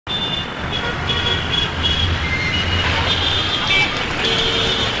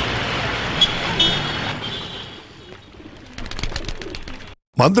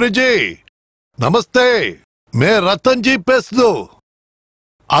मंत्री जी नमस्ते, मैं रतन जी पेसदू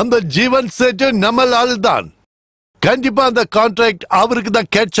அந்த ஜீவன் செட் நம்ம ஆளுதான். கண்டிப்பா அந்த கான்ட்ராக்ட் அவருக்கு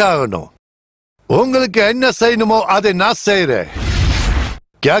தான் கேட்சாகணும். உங்களுக்கு என்ன செய்யணுமோ அதை நான் செய்யறேன்.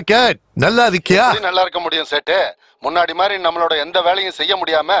 क्या कैट நல்லா இருக்கியா? நல்லா இருக்க முடியும் சேட்டு. முன்னாடி மாதிரி நம்மளோட எந்த வேலையும் செய்ய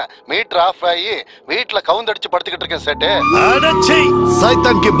முடியாம மீட்டர் ஆஃப் ஆகி வீட்ல கவுந்தடிச்சு படுத்துக்கிட்டு இருக்கேன் சேட்டு. அடச்சே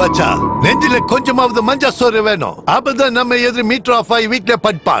சைத்தான் கி பச்சா, நெஞ்சில கொஞ்சமாவது மஞ்சள் சோறு வேணும். அப்பதான் நம்ம எதிரி மீட்டர் ஆஃப் ஆகி வீட்ல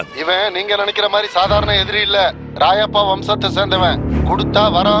படுப்பான். இவன் நீங்க நினைக்கிற மாதிரி சாதாரண எதிரி இல்ல. ராயப்பா வம்சத்தை சேர்ந்தவன். கொடுத்தா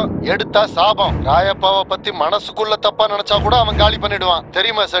வரம், எடுத்தா சாபம். ராயப்பாவை பத்தி மனசுக்குள்ள தப்பா நினைச்சா கூட அவன் காலி பண்ணிடுவான்.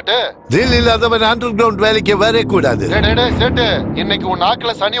 தெரியுமா சேட்டு? தில் இல்லாதவன் அண்டர் கிரவுண்ட் வேலைக்கு வரவே கூடாது. சேட்டு, இன்னைக்கு உன்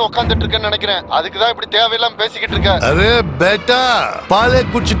நாக்குல சனி உட்காந்துட்டு இருக்கேன்னு நினைக்கிறேன். அதுக்குதான் இப்படி தேவையில்லாம பேசிக்கிட்டு இருக்க. அரே பேட்டா, பாலை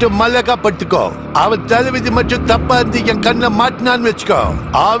குடிச்சிட்டு மல்லக்கா படுத்துக்கோ. அவன் தலைவிதி மட்டும் தப்பா இருந்து என் கண்ணை மாட்டினான்னு வச்சுக்கோ,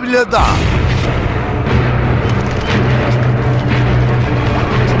 அவ்வளவுதான்.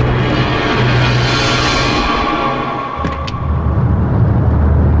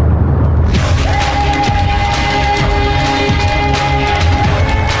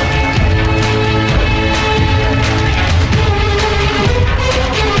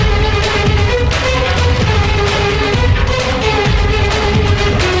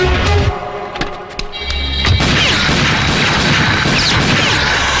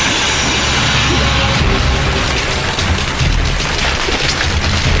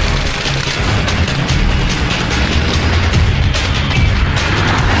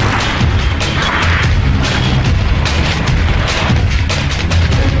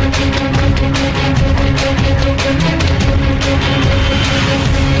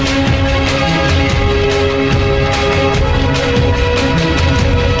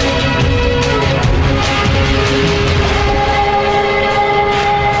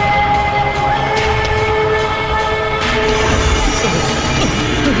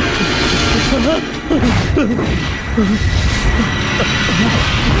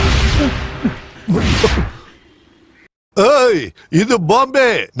 இது பாம்பே,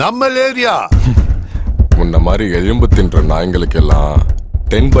 நம்ம ஏரியா. முன்ன மாதிரி எலும்பு தின்ற நாய்களுக்கெல்லாம்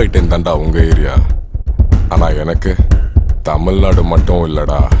 10/10 தாண்டா உங்க ஏரியா. ஆனா எனக்கு தமிழ்நாடு மட்டும்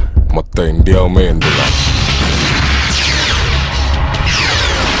இல்லடா, மொத்த இந்தியாவுமே எந்துதான்.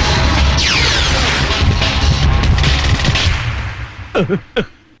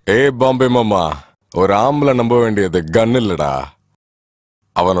 பாம்பே மாமா, ஒரு ஆம்பளை நம்ப வேண்டியது கன் இல்லடா,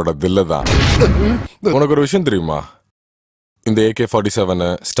 அவனோட தில்ல தான். உனக்கு ஒரு விஷயம் தெரியுமா? இந்த AK-47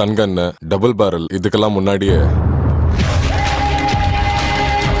 ஸ்டன் கன்னு, டபுள் பேரல் இதுக்கெல்லாம் முன்னாடியே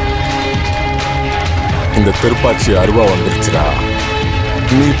இந்த திருப்பாச்சி அருவா வந்துருச்சுடா.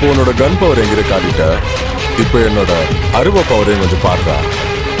 நீ இப்போ உன்னோட கன் பவர் எங்கிட்ட காட்டிட்ட, இப்போ என்னோட அருவா பவரையும் கொஞ்சம் பாருடா.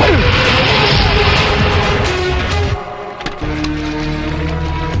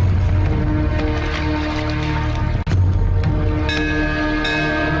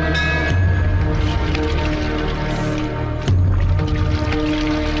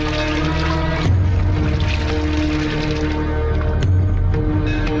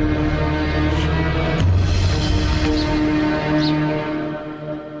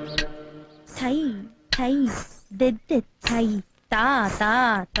 Ta ta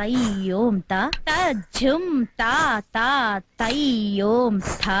tayyom ta tajum ta ta tayyom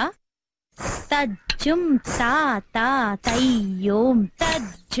ta tajum ta ta tayyom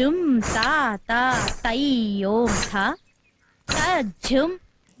tajum ta ta tayyom ta tajum.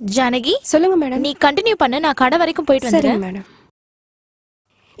 Janaki சொல்லுங்க மேடம். நீ கண்டினியூ பண்ணு, நான் கடை வரைக்கும் போயிட்டு வந்துறேன். சரி மேடம்.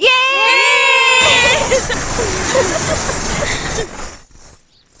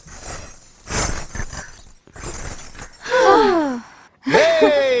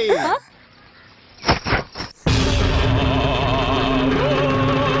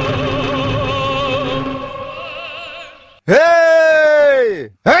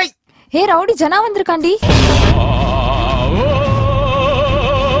 ஏ ரவுடி ஜனா வந்திருக்காண்டி.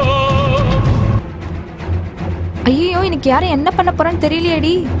 ஐயோ, எனக்கு யாரும் என்ன பண்ண போறான்னு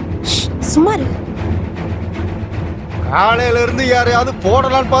தெரியலையேடி. சுமார் காலையில இருந்து யாரையாவது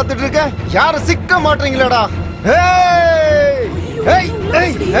போடலான்னு பாத்துட்டு இருக்க, யாரும் சிக்க மாட்டீங்களாடா.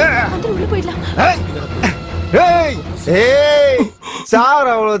 சார்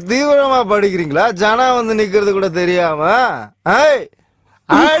அவ்வளவு தீவிரமா படிக்கிறீங்களா? ஜனா வந்து நிக்கிறது கூட தெரியாம.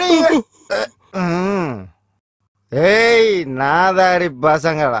 ஏய் நாதாரி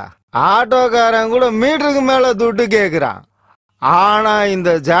பசங்களா, ஆட்டோக்காரன் கூட மீட்டருக்கு மேல துட்டு கேக்குறான். ஆனா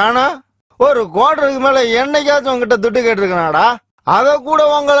இந்த ஜானா ஒரு குவார்டருக்கு மேல என்னைக்காச்சும் உங்ககிட்ட துட்டு கேட்டிருக்கனாடா? அத கூட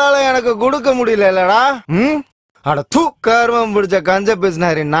உங்களால எனக்கு கொடுக்க முடியல இல்லடா. அட தூக்கர்மம் பிடிச்ச கஞ்ச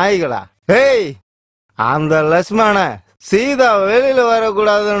பேசினாரி நாய்களா. ஏய் அந்த லட்சுமண சீதா வெளியில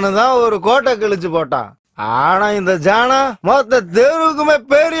வரக்கூடாதுன்னு தான் ஒரு கோட்டை கிழிச்சு போட்டான். ஆனா இந்த ஜானா மொத்த தெருவுக்குமே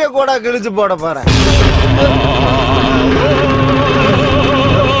பெரிய கோடா கிழிச்சு போட போறேன்.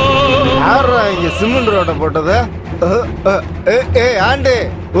 யாரா இங்க சிமெண்ட் ரோட்டை போட்டது? ஆண்டி,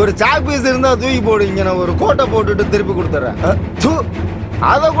 ஒரு சாக் பீஸ் இருந்தா தூக்கி போடு. இங்க நான் ஒரு கோட்டை போட்டுட்டு திருப்பி கொடுத்துறேன்.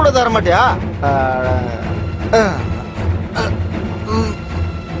 அத கூட தர மாட்டியா?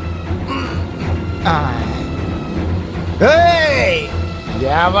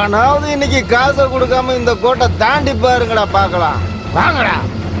 எவனாவது இன்னைக்கு காசை கொடுக்காம இந்த கோட்டை தாண்டி பாருங்கடா, பாக்கலாம். வாங்கடா.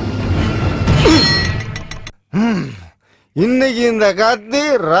 இன்னைக்கு இந்த கத்தி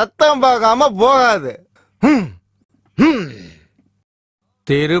ரத்தம் பார்க்காம போகாது.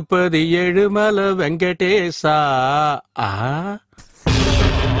 திருப்பதி எழுமலை வெங்கடேசா.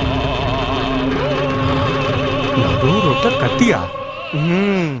 கத்தியா?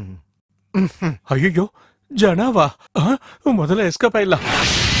 ஐயோ, ஜனாவா? முதல்ல எஸ்கேப் ஆயிடலாம்.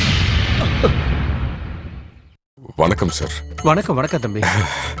 வணக்கம் சார். வணக்கம் வணக்கம் தம்பி.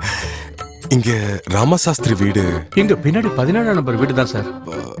 இங்க ராமசாஸ்திரி வீடு இங்க பின்னாடி 17ஆம் நம்பர் வீடு தான் சார்.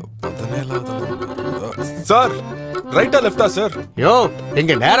 17வது சார். ரைட்டா லெஃப்டா சார்? யோ,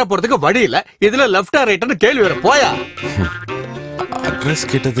 இங்க நேரா போறதுக்கு வழி இல்ல, இதுல லெஃப்டா ரைட்டான்னு கேள்வி வர போயா? அட்ரஸ்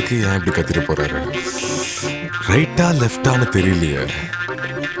கேட்டதுக்கு ஏன் இப்படி கத்திட்டு போறாரு? ரைட்டா லெஃப்டான்னு தெரியலையே.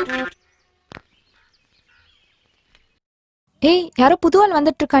 ஏய், யாரோ புது ஆள்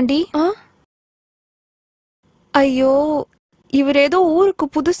வந்துட்டு இருக்காண்டி. ஐயோ, இவர் ஏதோ ஊருக்கு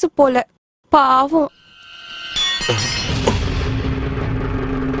புதுசு போல, பாவம்.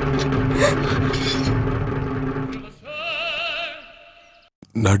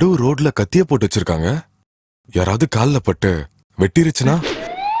 நடு ரோட்ல கத்திய போட்டு வச்சிருக்காங்க. யாராவது கால்ல பட்டு வெட்டிருச்சுனா?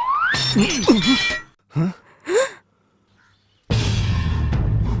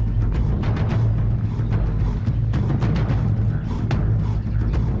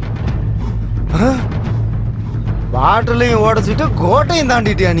 பாட்டிலையும் உடச்சிட்டு கோட்டையும்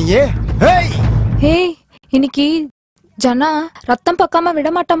தாண்டிட்டியா நீயே? ஏய், இன்னைக்கு ஜனா ரத்தம் பக்காம விட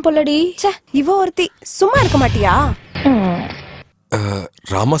மாட்டான் போலடி. இவ ஒருத்தி சும்மா இருக்க மாட்டியா?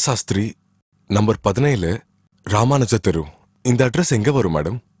 ராமசாஸ்திரி நம்பர் 17 ராமானுஜ தெரு. இந்த அட்ரஸ் எங்க வரும்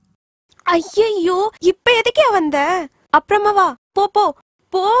மேடம்? ஐயோ, இப்ப எதுக்கே வந்த? அப்புறமா வா. போ போ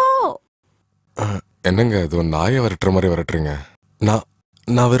போ. என்னங்க இது நாயை விரட்டுற மாதிரி விரட்டுறீங்க?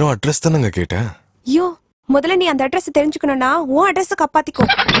 நான் வெறும் அட்ரஸ் தானங்க கேட்டேன். ஐயோ, முதல்ல நீ அந்த அட்ரஸ் தெரிஞ்சுக்கணும்னா உன் அட்ரஸ் காப்பாத்திக்கோ.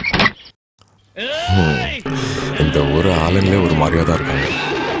 இந்த ஒரு ஆளுங்களே ஒரு மாதிரியா தான் இருக்காங்க.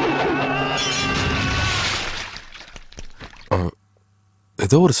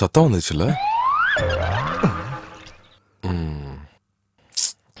 ஏதோ ஒரு சத்தம் வந்துச்சுல்ல?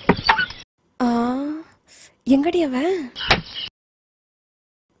 எங்கடி அவன்?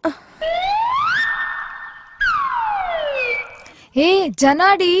 ஏய்,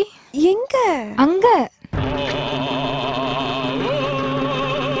 ஜனாடி எங்க? அங்க.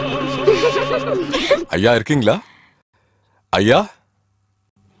 ஐயா இருக்கீங்களா? ஐயா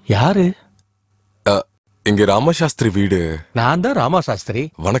யாரு? இங்க ராமசாஸ்திரி வீடு. நான் தான் ராமா சாஸ்திரி.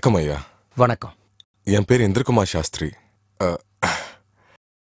 வணக்கம் ஐயா. வணக்கம். என் பேர் இந்திரகுமார் சாஸ்திரி.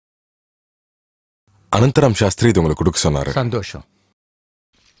 அனந்தராம் சாஸ்திரி இது உங்களுக்கு கொடுக்க சொன்னாரு. சந்தோஷம்.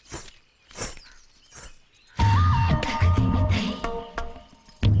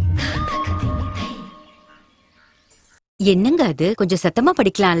 என்னங்க அது? கொஞ்சம் சத்தமா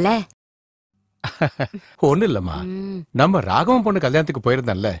படிக்கலாம்ல? ஒண்ணு இல்லம்மா, நம்ம ராகவன் பொண்ணு கல்யாணத்துக்கு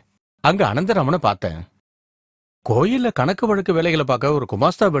போயிருந்தேன்ல, அங்க அனந்தராமனை பார்த்தேன். கோயில்ல கணக்கு வழக்கு வேலைகளை பார்க்க ஒரு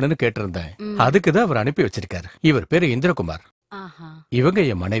குமாஸ்தா வேணும்னு கேட்டிருந்தேன். அதுக்குதான் அவர் அனுப்பி வச்சிருக்காரு. இவர் பேரு இந்திரகுமார். இவங்க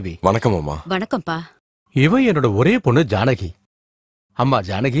என் மனைவி. வணக்கம் அம்மா. வணக்கம்ப்பா. இவன் என்னோட ஒரே பொண்ணு ஜானகி. அம்மா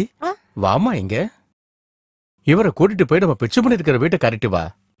ஜானகி, வாமா இங்க. இவரை கூட்டிட்டு போய் நம்ம பிச்சு பண்ணி இருக்கிற வீட்டை கரெக்ட் வா.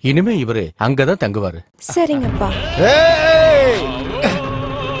 இனிமே இவரு அங்கதான் தங்குவாரு. சரிங்கப்பா.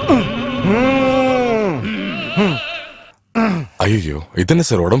 ஐயோ, இதென்ன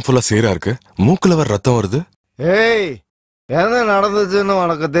சார் உடம்பு ஃபுல்லா சேரா இருக்கு? மூக்குல வர ரத்தம் வருது. ஏய், என்ன நடந்துச்சுன்னு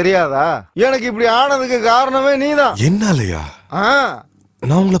உனக்கு தெரியாதா? எனக்கு இப்படி ஆனதுக்கு காரணமே நீதான். என்னாலயா?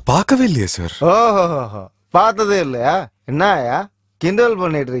 நான் உங்களை பார்க்கவே இல்லையே சார். ஓஹோ, பார்த்ததே இல்லையா? என்னயா கிண்டல்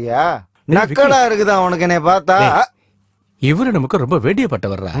பண்ணிட்டு இருக்கியா? நக்கலா இருக்குதா உனக்கு என்னை பார்த்தா? இவரு நமக்கு ரொம்ப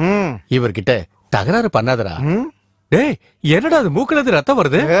வேண்டியப்பட்டவர்ரா. இவர்கிட்ட தகராறு பண்ணாதரா. டேய், என்னடா அது மூக்குல ரத்தம்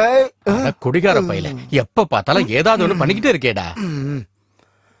வருது? குடிகார பையில எப்ப பார்த்தாலும் ஏதாவது ஒண்ணு பண்ணிக்கிட்டே இருக்கேடா.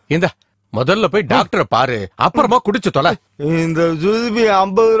 இந்த முதல்ல போய் டாக்டரை பாரு, அப்புறமா குடிச்சு தொலை. இந்த ஜுதிபி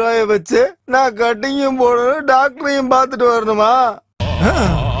 50 ரூபாய வச்சு நான் கட்டிங்கும் போடணும், டாக்டரையும் பார்த்துட்டு வரணுமா?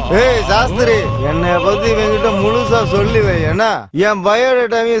 ஏய் சாஸ்திரி, என்னைய பத்தி இவங்கிட்ட முழுசா சொல்லி வை. என்ன என்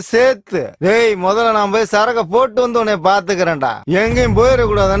பயோடேட்டாவையும் சேர்த்து. ஏய் முதல்ல நான் போய் சரக்க போட்டு வந்து உன்னை பாத்துக்கிறேன்டா. எங்கேயும்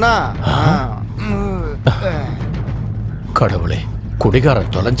போயிடக்கூடாதுன்னா. கடவுளே,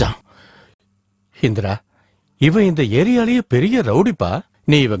 குடிகாரன் தொலைஞ்சான். இந்திரா, இவன் இந்த ஏரியாலேயே பெரிய ரவுடிப்பா.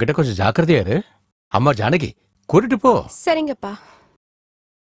 நீ இவகிட்ட கொஞ்சம் ஜாக்கிரதையா இரு. அம்மா ஜானகி, கூட்டிட்டு போ. சரிங்கப்பா.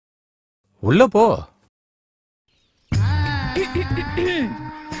 உள்ள போ.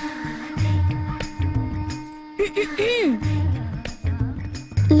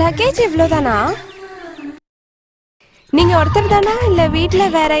 லக்கேஜ் இவ்வளவுதானா? நீங்க ஒருத்தர் தானா இல்ல வீட்ல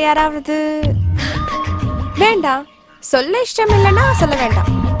வேற யாராவது? வேண்டாம், சொல்ல இஷ்டம் இல்லைன்னா சொல்ல வேண்டாம்.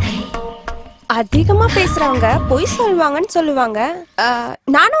 அதிகமா பேசுறவங்க பொய் சொல்லுவாங்கன்னு சொல்லுவாங்க.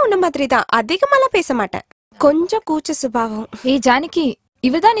 நானும் உன்ன மாதிரி தான், அதிகமாலாம் பேச மாட்டேன். கொஞ்சம் கூச்ச சுபாவம். ஏய் ஜானகி,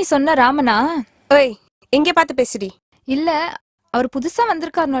 இவதான் நீ சொன்ன ராமனா? ஓய், எங்க பார்த்து பேசுடி? இல்ல, அவர் புதுசா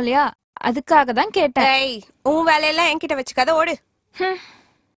வந்திருக்காரு இல்லையா, அதுக்காக தான் கேட்டேன். ஏய், உன் வேலையெல்லாம் என்கிட்ட வச்சுக்காத, ஓடு.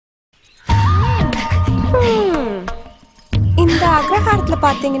 இந்த அக்ரஹாரத்துல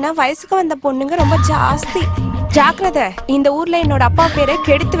பாத்தீங்கன்னா வயசுக்கு வந்த பொண்ணுங்க ரொம்ப ஜாஸ்தி. ஜாக்கிரதை, இந்த ஊர்ல என்னோட அப்பா பேரை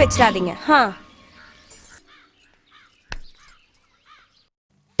கெடுத்து வச்சிடாதீங்க.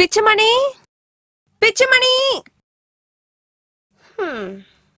 பிச்சுமணி, பிச்சுமணி.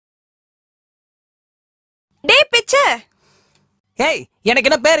 டேய் பிச்சு. ஏய், எனக்கு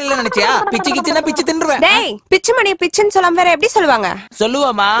என்ன பேர் இல்ல நினைச்சியா? பிச்சு கிச்சுனா பிச்சு தின்றுவேன். டேய், பிச்சுமணி பிச்சுன்னு சொல்லாம வேற எப்படி சொல்லுவாங்க?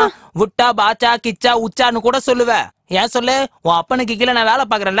 சொல்லுவாமா, உட்டா பாச்சா கிச்சா உச்சான்னு கூட சொல்லுவேன். ஏன் சொல்லு? உன் அப்பனுக்கு கீழே நான் வேலை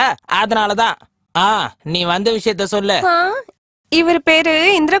பாக்குறேன்ல, அதனாலதான். நீ வந்த விஷயத்த சொல்லு. இவர் பேரு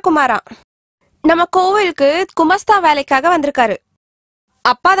இந்திரகுமாரா. நம்ம கோவிலுக்கு குமஸ்தா வேலைக்காக வந்திருக்காரு.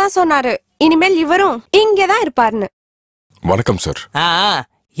 அப்பா தான் சொன்னாரு இனிமேல் இவரும் இங்கதான் இருப்பாருன்னு. வணக்கம் சார்.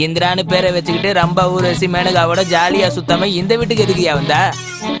 இந்திரான்னு பேரை வச்சுக்கிட்டு ரொம்ப ஊரசி மேனகாவோட ஜாலியா சுத்தாம இந்த வீட்டுக்கு எதுக்குயா வந்த?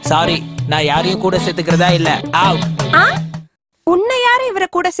 சாரி, நான் யாரையும் கூட சேர்த்துக்கிறதா இல்ல. உன்னை யாரு இவரை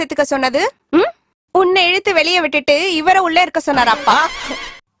கூட சேர்த்துக்க சொன்னது? உன்னை இழுத்து வெளியே விட்டுட்டு இவரை உள்ள இருக்க சொன்னார் அப்பா.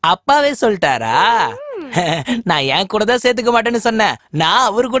 அப்பாவே சொல்லிட்டாரா? நான் என் கூட தான் சேர்த்துக்க மாட்டேன்னு சொன்னேன். நான்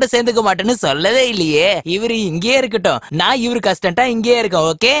அவரு கூட சேர்த்துக்க மாட்டேன்னு சொல்லவே இல்லையே. இவரு இங்கேயே இருக்கட்டும், நான் இவரு கஷ்டன்ட்டா இங்கேயே இருக்கேன்.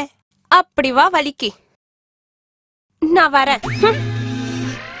 ஓகே? அப்படி வா வலிக்கு, நான் வரேன்.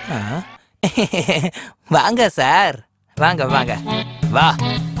 வாங்க சார், வாங்க வாங்க வா.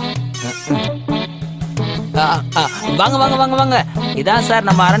 வாங்க வாங்க வாங்க வாங்க. இதான் சார்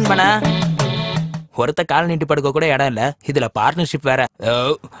நம்ம அரண்மனை. ஒருத்த கால் நீட்டி படுக்க கூட இடம் இல்ல, இதுல பார்ட்னர்ஷிப் வேற.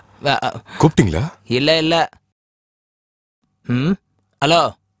 கூப்பிட்டீங்களா? இல்ல இல்ல. Hello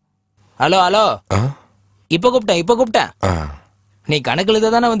hello hello. இப்ப கூப்பிட்டேன். நீ கணக்குல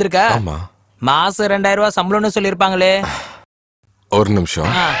தானே வந்திருக்க? மாசம் 2000 ரூபாய் சம்பளம்னு சொல்லிருப்பாங்களே. ஒரு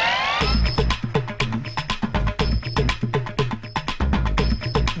நிமிஷம்.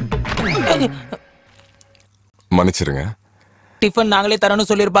 மன்னிச்சிருங்க. டிஃபன் நாங்களே தரணும்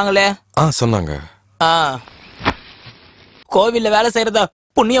சொல்லிருப்பாங்களே. சொன்னாங்க. கோவில்ல வேலை செய்யறதா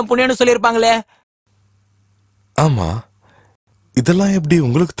புண்ணியம் புண்ணியம்னு சொல்லிருப்பாங்களே. ஆமா, இதெல்லாம் எப்படி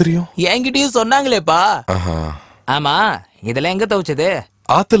உங்களுக்கு தெரியும்? என்கிட்டயும் சொன்னாங்களேப்பா. ஆமா, இதெல்லாம் எங்க துவைச்சது?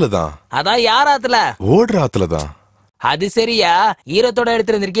 ஆத்துலதான். அதான் யார் ஆத்துல? ஓடுற ஆத்துலதான். அது சரியா, ஈரத்தோட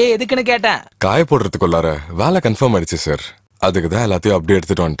எடுத்துருந்திருக்கே, எதுக்குன்னு கேட்டேன். காய போடுறதுக்குள்ளார வேலை கன்ஃபார்ம் ஆயிடுச்சு சார். அதுக்குதான் எல்லாத்தையும் அப்படியே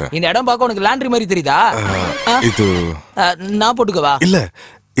எடுத்துட்டு வந்துட்டேன். இந்த இடம் பார்க்க உனக்கு லாண்ட்ரி மாதிரி தெரியுதா? இது நான் போட்டுக்கவா? இல்ல,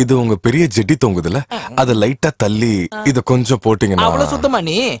 இது உங்க பெரிய ஜெட்டி தொங்குதுல, அத லைட்டா தள்ளி இத கொஞ்சம் போட்டீங்கன்னா. அவ்வளவு சுத்தமா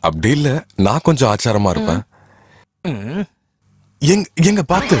நீ? அப்படி இல்ல, நான் கொஞ்சம் ஆச்சாரமா இருப்பேன். எங்க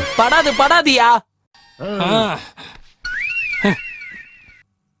பாத்து படாதியா?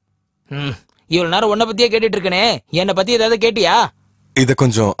 இவ்வளவு நேரம் உன்னை பத்தியே கேட்டுட்டு இருக்கனே, என்ன பத்தி ஏதாவது கேட்டியா? இத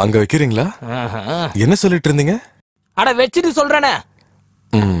கொஞ்சம் அங்க வைக்கிறீங்களா? என்ன சொல்லிட்டு இருந்தீங்க? அட வச்சுட்டு சொல்றேனே.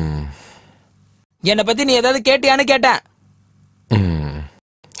 என்ன பத்தி நீ ஏதாவது கேட்டியான்னு கேட்டேன்.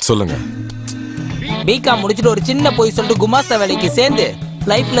 சொல்லுங்க. பிகாம் முடிச்சுட்டு ஒரு சின்ன போய் சொல்லிட்டு குமாஸ்தா வேலைக்கு சேர்ந்து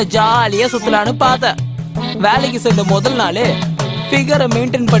லைஃப்ல ஜாலியா சுத்தலான்னு பார்த்தேன். வேலைக்கு சேர்ந்த முதல் நாள் ஃபிகரை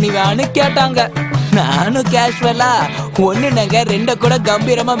மெயின்டைன் பண்ணிவான்னு கேட்டாங்க. நானும் கேஷுவலா ஒண்ணு நங்க 2 கூட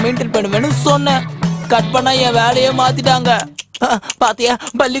கம்பீரமா மெயின்டைன் பண்ணுவேன்னு சொன்னேன். கட் பண்ணா என் வேலையை மாத்திட்டாங்க. பாத்தியா,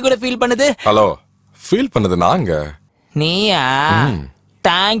 பள்ளி கூட ஃபீல் பண்ணுது. ஹலோ, ஃபீல் பண்ணது நாங்க. நீயா?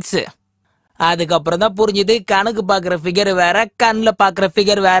 தேங்க்ஸ். அதுக்கப்புறம் தான் புரிஞ்சுது, கணக்கு பாக்குற ஃபிகர் வேற, கண்ணுல பாக்குற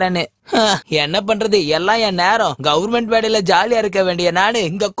ஃபிகர் வேறன்னு. என்ன பண்றது, எல்லாம் என் நேரம். கவர்மெண்ட் வேலையில ஜாலியா இருக்க வேண்டிய நானு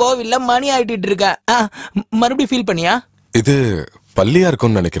இங்க கோவில்ல மணி ஆயிட்டு இருக்கேன். மறுபடியும் ஃபீல் பண்ணியா? இது பள்ளியா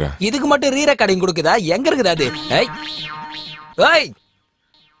இருக்கும்னு நினைக்கிறேன். இதுக்கு மட்டும் ரீர கடையும் கொடுக்குதா? எங்க இருக்குது அது?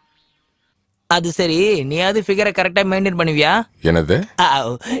 அது சரி, நீயாவது ஃபிகரை கரெக்டா மெயின்டைன் பண்ணுவியா? என்னது?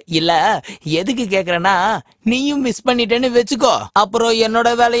 இல்ல, எதுக்கு கேக்குறேன்னா, நீயும் மிஸ் பண்ணிட்டேன்னு வெச்சுக்கோ, அப்புறம் என்னோட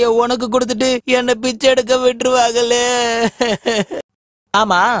வேலைய உனக்கு கொடுத்துட்டு என்ன பிச்சை எடுக்க விட்டுருவாங்களே.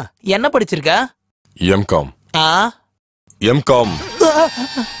 ஆமா, என்ன படிச்சிருக்க? எம்காம். எம்காம்.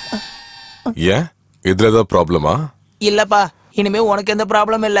 ஏன் இதுல ஏதாவது ப்ராப்ளமா? இல்லப்பா, இனிமே உனக்கு எந்த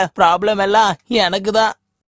ப்ராப்ளம் இல்ல. ப்ராப்ளம் எல்லாம் எனக்கு தான்.